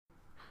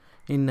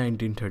In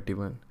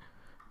 1931,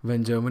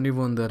 when Germany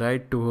won the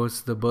right to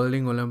host the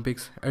Berlin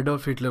Olympics,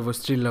 Adolf Hitler was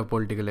still a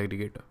political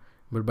aggregator.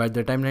 But by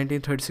the time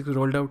 1936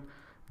 rolled out,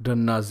 the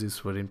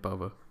Nazis were in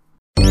power.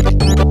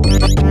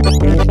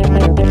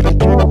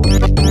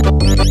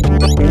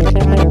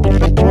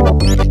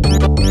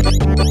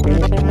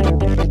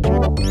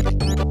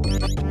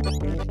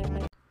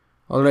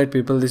 Alright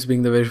people, this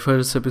being the very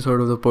first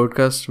episode of the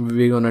podcast,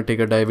 we're gonna take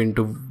a dive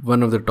into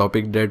one of the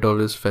topics that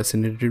always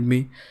fascinated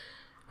me.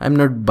 I'm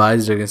not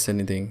biased against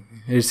anything,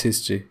 it's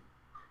history.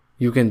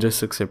 You can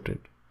just accept it.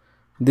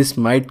 This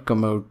might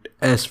come out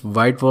as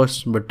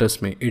whitewashed, but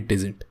trust me, it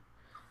isn't.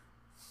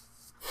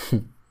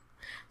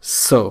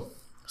 So,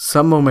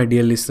 some of my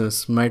dear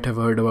listeners might have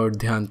heard about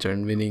Dhyan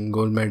Chand winning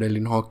gold medal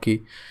in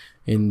hockey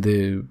in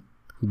the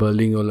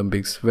Berlin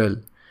Olympics. Well,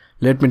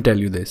 let me tell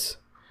you this.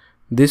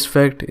 This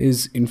fact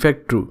is in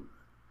fact true.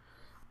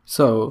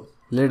 So,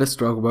 let us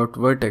talk about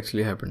what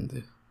actually happened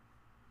there.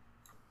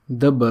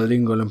 The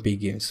Berlin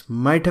Olympic Games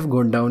might have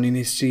gone down in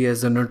history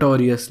as the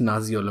notorious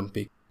Nazi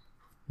Olympic.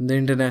 The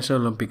International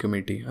Olympic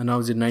Committee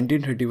announced in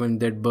 1931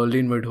 that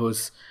Berlin would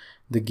host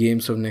the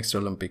Games of next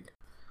Olympic.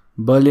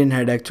 Berlin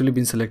had actually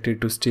been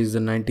selected to stage the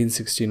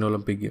 1916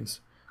 Olympic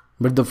Games,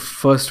 but the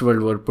First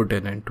World War put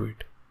an end to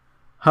it.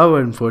 How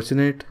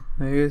unfortunate,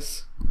 I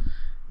guess.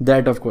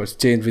 That of course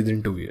changed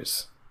within 2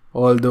 years.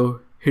 Although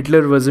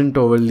Hitler wasn't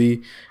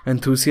overly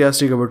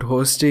enthusiastic about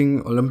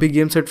hosting Olympic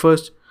Games at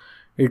first,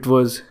 it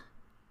was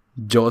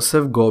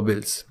Joseph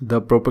Goebbels,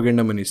 the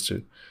propaganda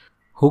minister,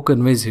 who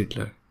convinced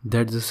Hitler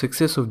that the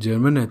success of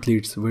German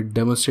athletes would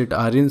demonstrate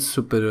Aryan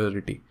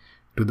superiority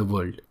to the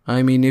world.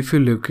 I mean, if you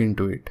look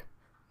into it,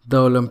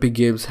 the Olympic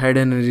Games had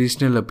an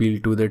additional appeal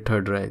to the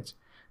Third Reich.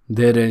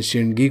 Their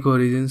ancient Greek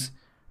origins,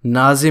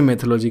 Nazi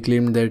mythology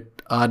claimed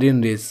that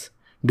Aryan race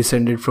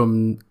descended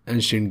from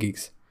ancient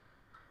Greeks.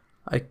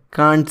 I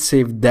can't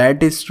say if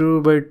that is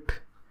true, but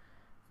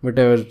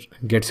whatever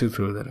gets you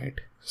through the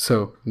night.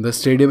 So, the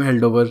stadium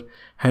held over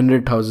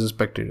 100,000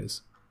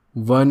 spectators.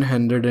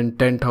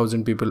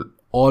 110,000 people,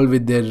 all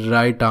with their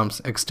right arms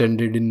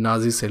extended in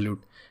Nazi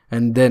salute.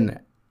 And then,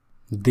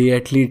 the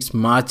athletes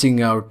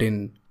marching out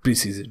in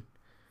pre-season.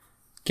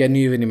 Can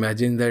you even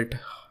imagine that?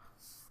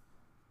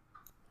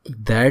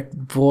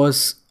 That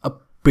was a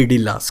pretty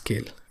large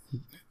scale.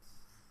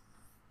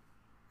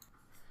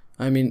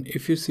 I mean,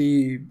 if you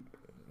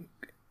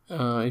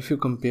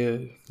compare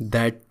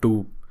that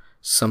to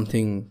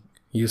something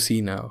you see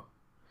now,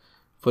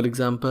 for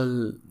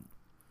example,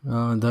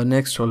 the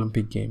next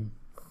Olympic game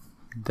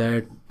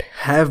that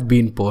have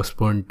been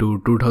postponed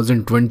to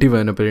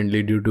 2021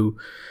 apparently due to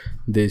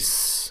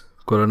this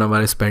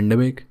coronavirus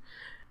pandemic.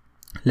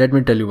 Let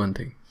me tell you one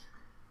thing.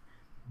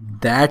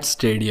 That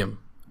stadium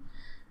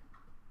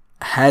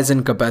has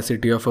a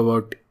capacity of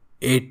about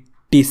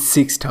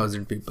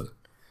 86,000 people.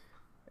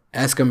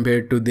 As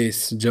compared to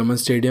this German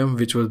stadium,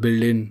 which was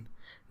built in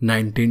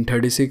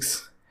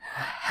 1936,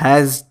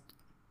 has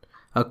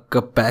a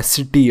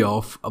capacity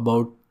of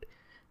about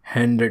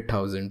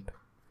 100,000.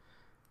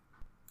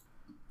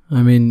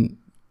 I mean,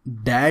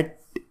 that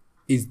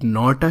is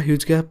not a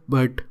huge gap,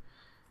 but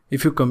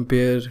if you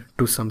compare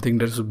to something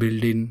that was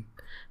built in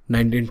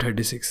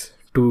 1936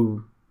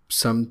 to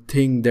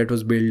something that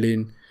was built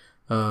in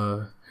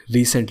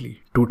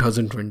recently,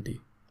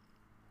 2020,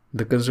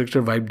 the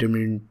construction wiped them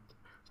in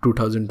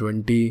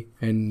 2020,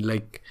 and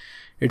like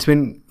it's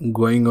been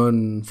going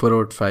on for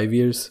about 5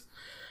 years,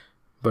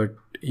 but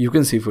you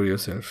can see for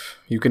yourself.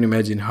 You can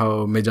imagine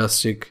how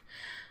majestic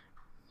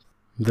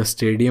the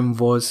stadium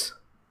was.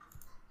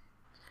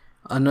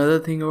 Another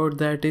thing about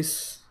that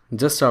is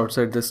just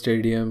outside the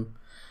stadium,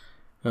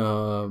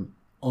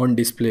 on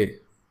display,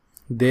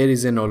 there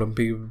is an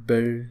Olympic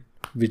belt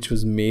which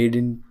was made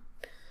in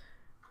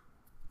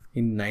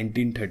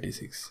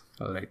 1936.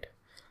 Alright.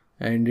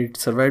 And it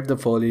survived the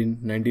fall in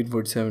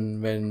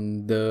 1947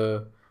 when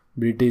the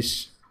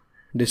British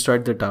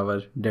destroyed the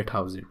tower that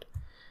housed it.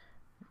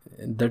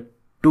 The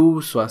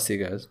two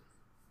swastikas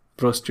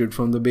protrude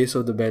from the base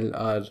of the bell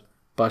are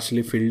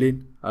partially filled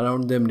in.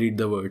 Around them read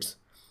the words.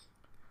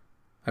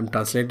 I'm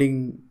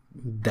translating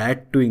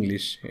that to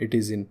English. It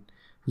is in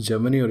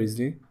Germany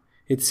originally.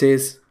 It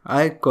says,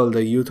 "I call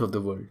the youth of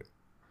the world."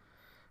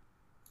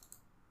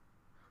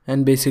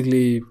 And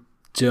basically,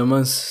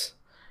 Germans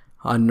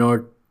are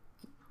not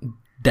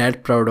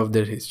that proud of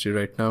their history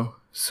right now,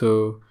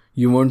 so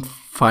you won't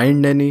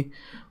find any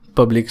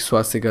public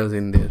swastikas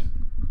in there.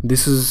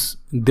 This is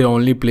the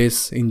only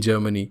place in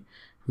Germany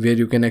where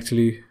you can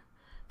actually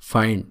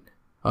find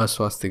a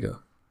swastika.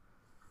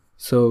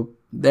 So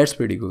that's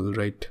pretty cool,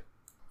 right?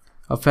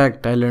 A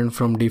fact I learned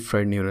from Deep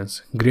Fried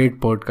Neurons. Great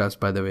podcast,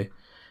 by the way.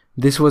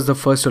 This was the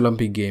first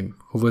Olympic game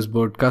who was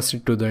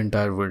broadcasted to the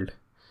entire world.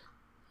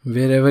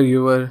 Wherever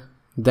you were,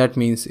 that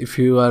means if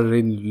you are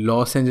in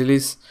Los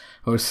Angeles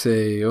or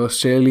say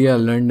Australia,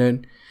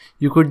 London,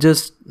 you could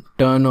just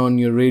turn on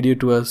your radio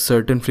to a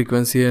certain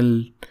frequency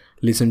and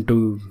listen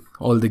to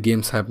all the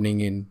games happening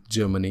in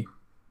Germany.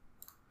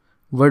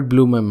 What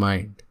blew my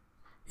mind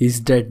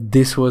is that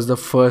this was the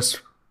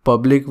first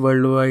public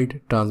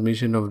worldwide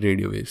transmission of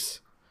radio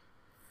waves.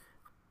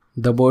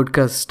 The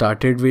broadcast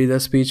started with a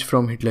speech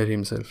from Hitler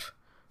himself.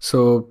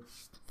 So,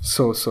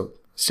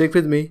 stick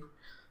with me.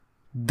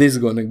 This is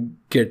gonna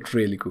get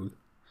really cool.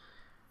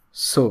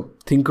 So,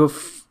 think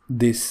of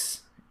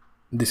this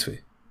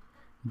way.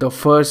 The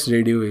first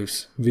radio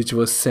waves which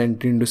was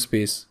sent into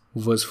space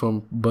was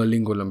from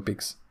Berlin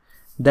Olympics.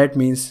 That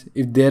means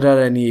if there are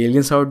any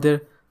aliens out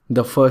there,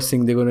 the first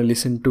thing they're gonna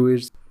listen to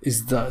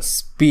is the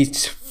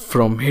speech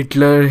from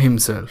Hitler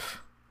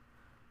himself.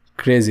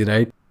 Crazy,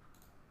 right?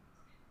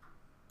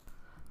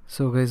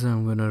 So guys,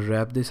 I'm gonna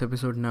wrap this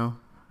episode now.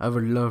 I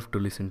would love to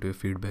listen to your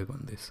feedback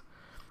on this.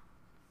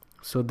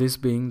 So this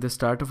being the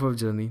start of our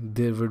journey,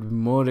 there would be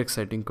more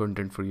exciting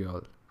content for you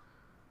all.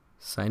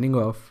 Signing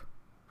off.